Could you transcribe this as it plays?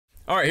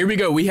Alright, here we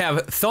go. We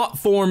have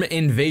Thoughtform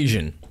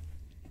Invasion.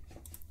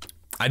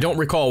 I don't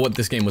recall what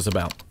this game was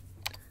about.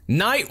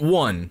 Night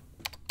 1.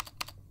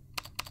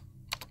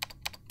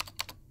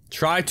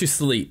 Try to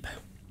sleep.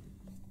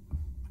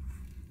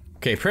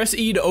 Okay, press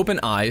E to open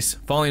eyes,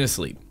 falling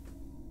asleep.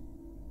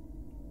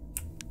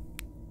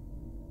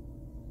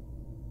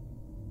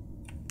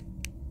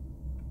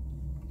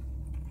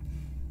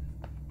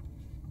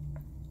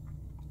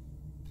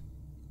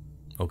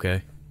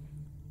 Okay.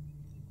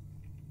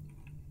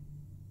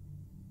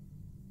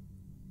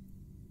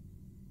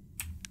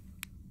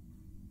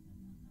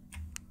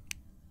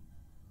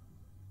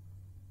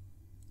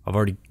 I've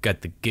already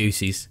got the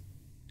goosies.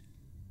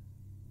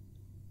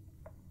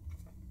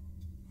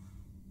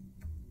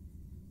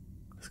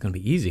 It's gonna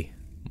be easy.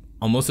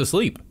 Almost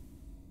asleep.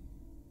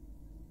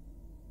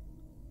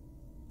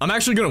 I'm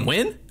actually gonna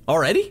win?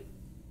 Already?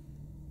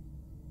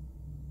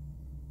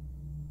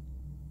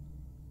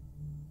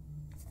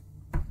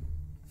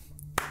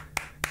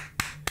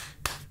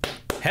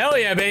 Hell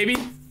yeah, baby!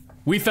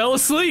 We fell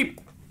asleep!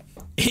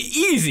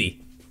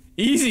 Easy!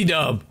 Easy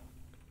dub!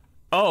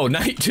 Oh,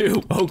 night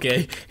 2.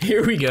 Okay,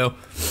 here we go.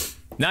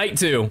 Night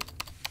 2.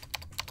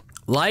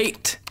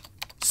 Light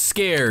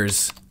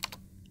scares.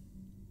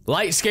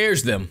 Light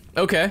scares them.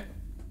 Okay.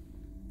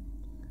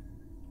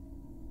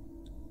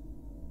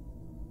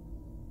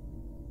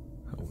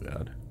 Oh,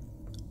 God.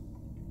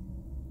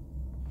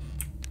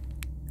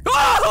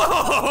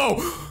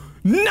 Oh!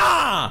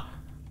 Nah!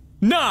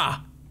 Nah!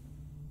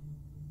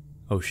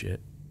 Oh,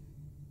 shit.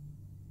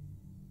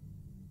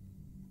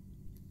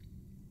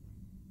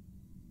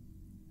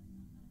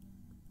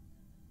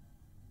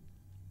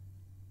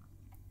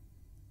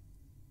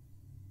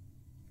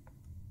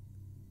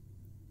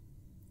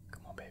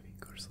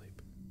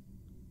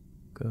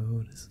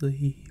 Go to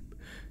sleep.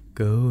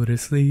 Go to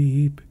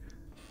sleep.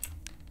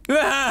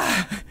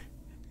 Ah!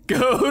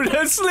 Go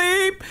to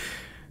sleep!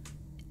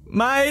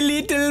 My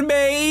little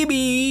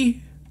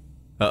baby!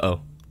 Uh-oh.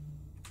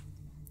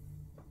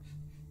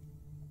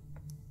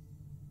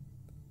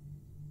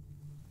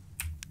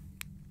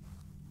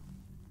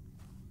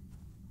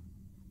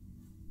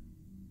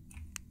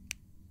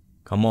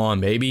 Come on,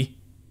 baby.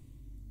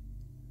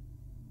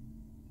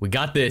 We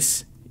got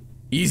this.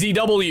 Easy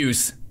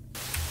W's.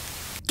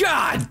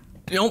 God!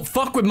 Don't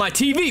fuck with my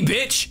TV,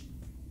 bitch!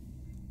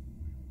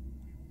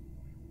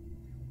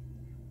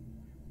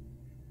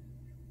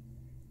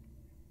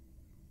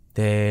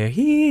 They're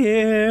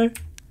here.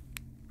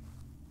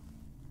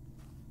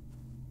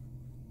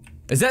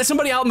 Is that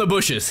somebody out in the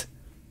bushes?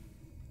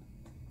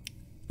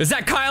 Is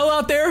that Kyle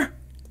out there?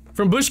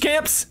 From Bush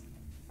Camps?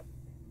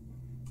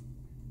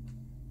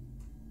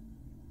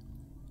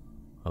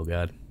 Oh,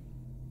 God.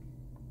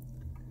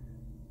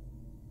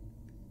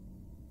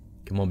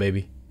 Come on,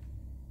 baby.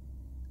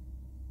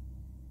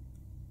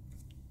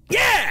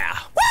 Yeah!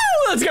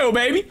 Woo! Let's go,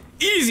 baby!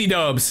 Easy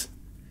dubs.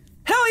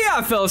 Hell yeah,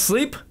 I fell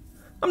asleep.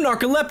 I'm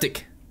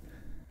narcoleptic.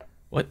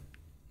 What?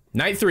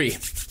 Night 3.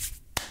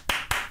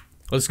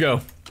 Let's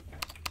go.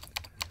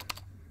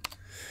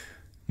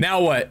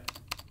 Now what?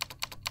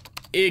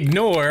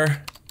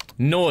 Ignore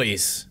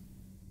noise.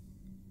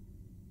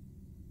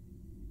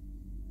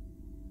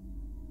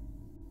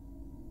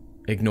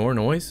 Ignore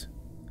noise?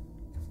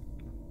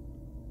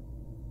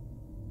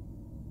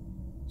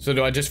 So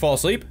do I just fall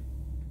asleep?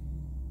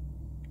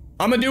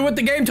 I'm gonna do what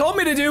the game told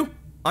me to do.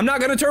 I'm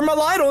not gonna turn my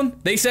light on.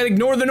 They said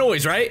ignore the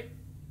noise, right?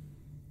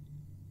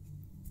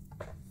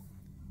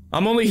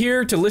 I'm only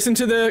here to listen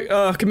to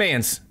the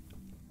commands.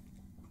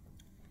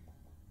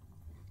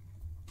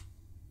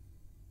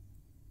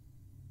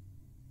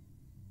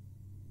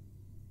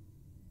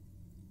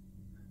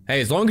 Hey,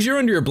 as long as you're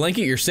under your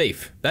blanket, you're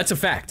safe. That's a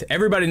fact.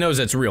 Everybody knows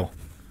that's real.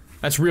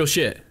 That's real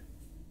shit.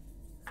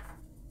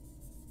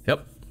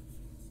 Yep.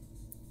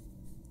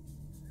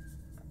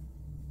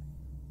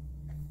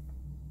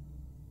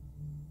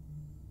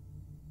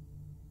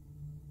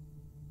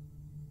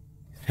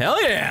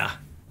 Hell yeah!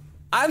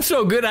 I'm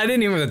so good I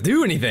didn't even have to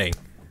do anything.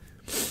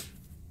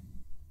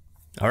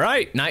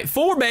 Alright, night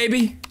 4,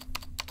 baby.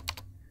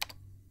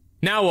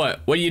 Now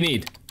what? What do you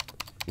need?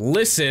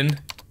 Listen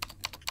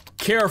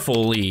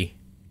carefully.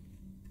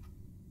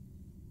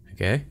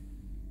 Okay.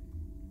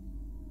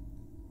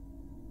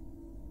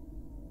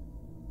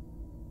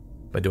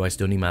 But do I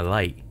still need my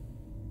light?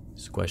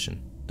 That's the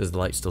question. Does the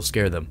light still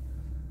scare them?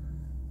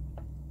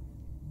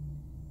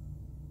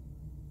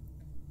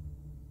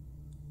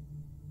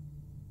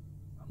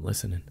 I'm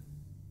listening.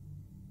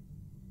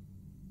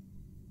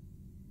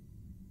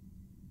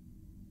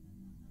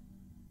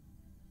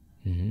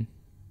 Mm-hmm.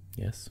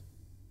 Yes.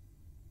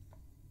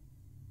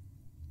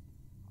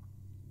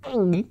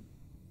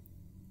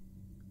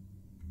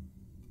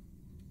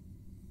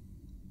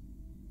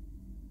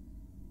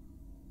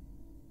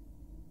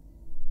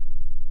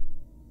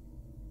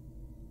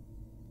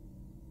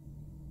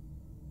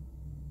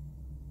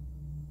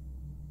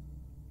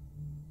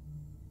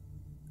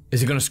 Is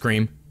he gonna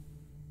scream?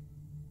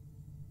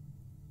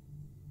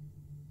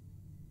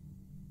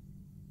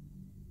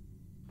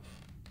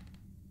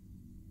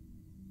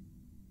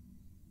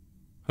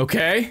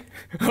 Okay.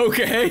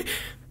 Okay.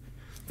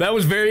 That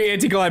was very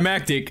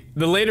anticlimactic.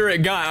 The later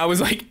it got, I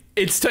was like,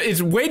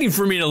 it's waiting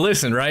for me to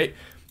listen, right?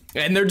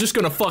 And they're just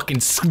gonna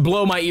fucking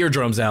blow my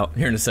eardrums out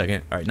here in a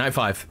second. All right, night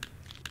 5.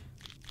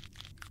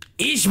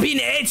 Ich bin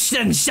echt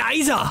ein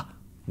Scheiße.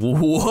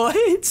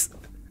 What?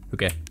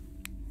 Okay.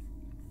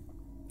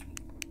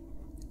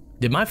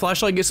 Did my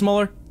flashlight get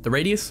smaller? The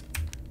radius?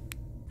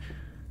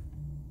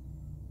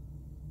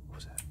 What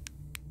was that?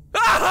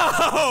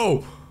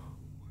 Oh!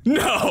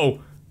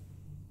 No!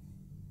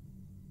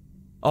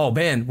 Oh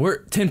man,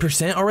 we're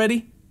 10%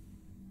 already?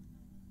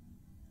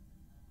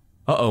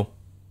 Uh-oh.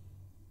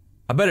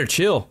 I better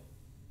chill.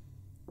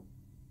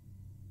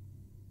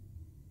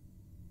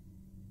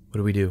 What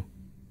do we do?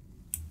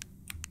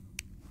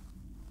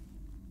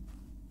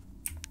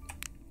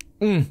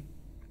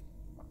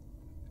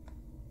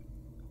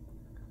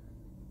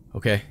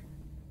 Okay.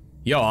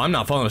 Yo, I'm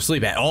not falling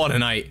asleep at all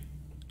tonight.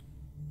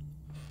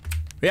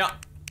 Yeah.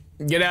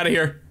 Get out of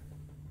here.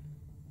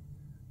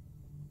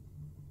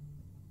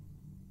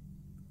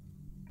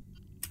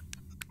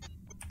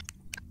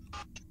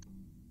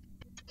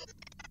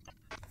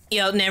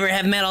 You'll never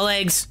have metal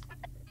legs.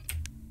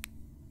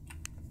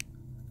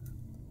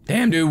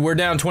 Damn, dude, we're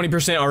down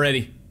 20%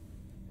 already.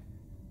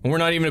 And we're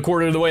not even a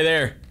quarter of the way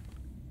there.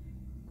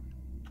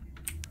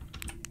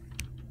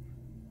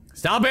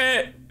 Stop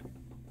it!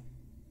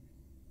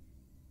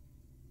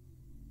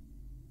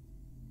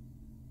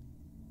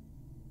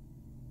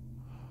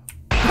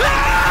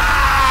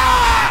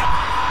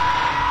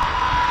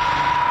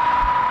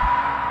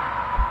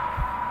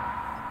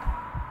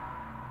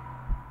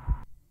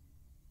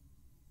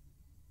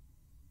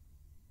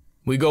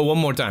 We go one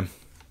more time.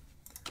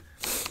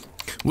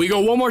 We go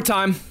one more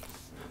time.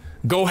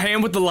 Go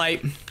ham with the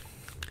light.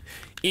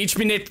 Ich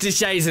bin nicht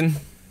scheißen.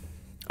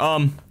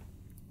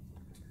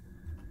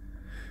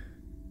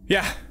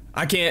 Yeah,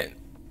 I can't.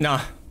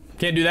 Nah,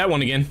 can't do that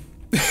one again.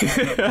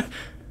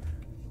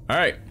 All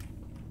right.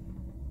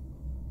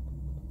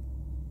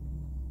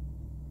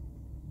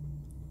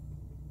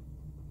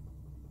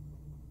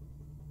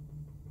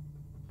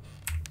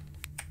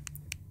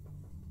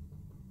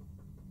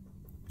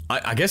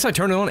 I guess I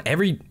turn it on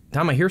every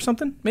time I hear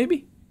something,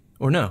 maybe?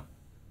 Or no?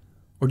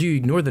 Or do you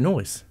ignore the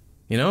noise?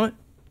 You know what?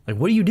 Like,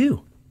 what do you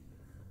do?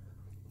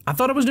 I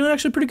thought I was doing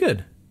actually pretty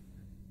good.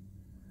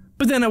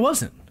 But then I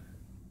wasn't.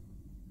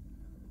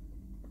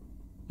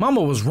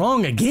 Mama was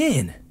wrong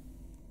again.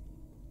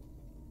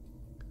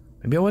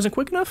 Maybe I wasn't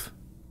quick enough?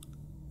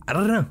 I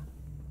don't know.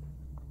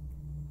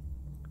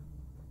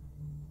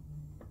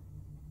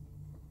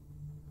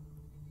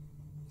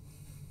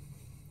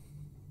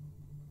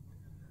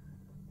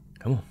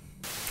 Come on.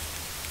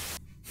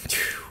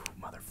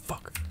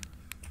 Motherfucker.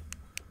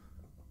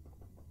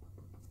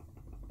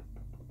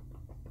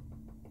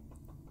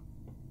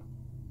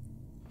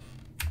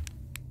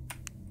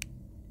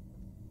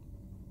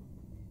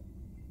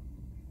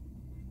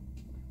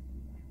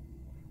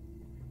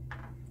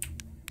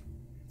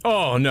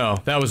 Oh no,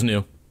 that was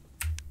new.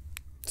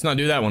 Let's not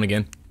do that one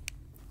again.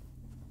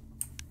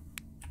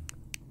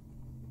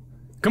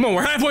 Come on,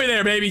 we're halfway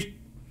there, baby.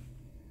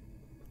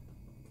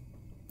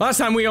 Last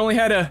time we only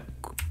had a...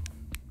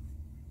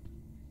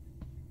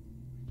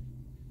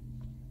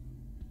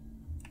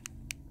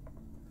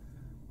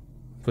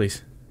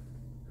 Please.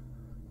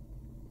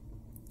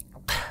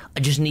 I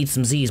just need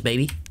some Z's,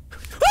 baby.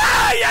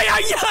 Ah,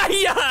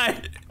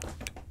 yeah.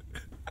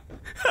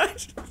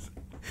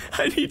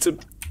 I need some...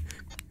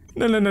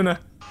 No.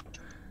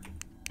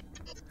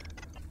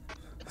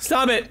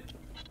 Stop it.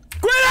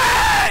 Quit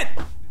it!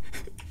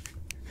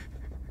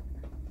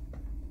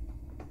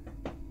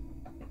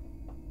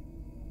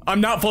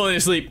 I'm not falling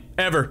asleep,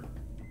 ever.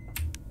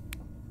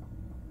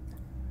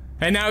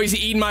 And now he's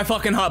eating my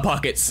fucking Hot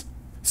Pockets.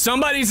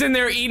 Somebody's in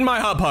there eating my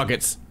Hot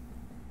Pockets.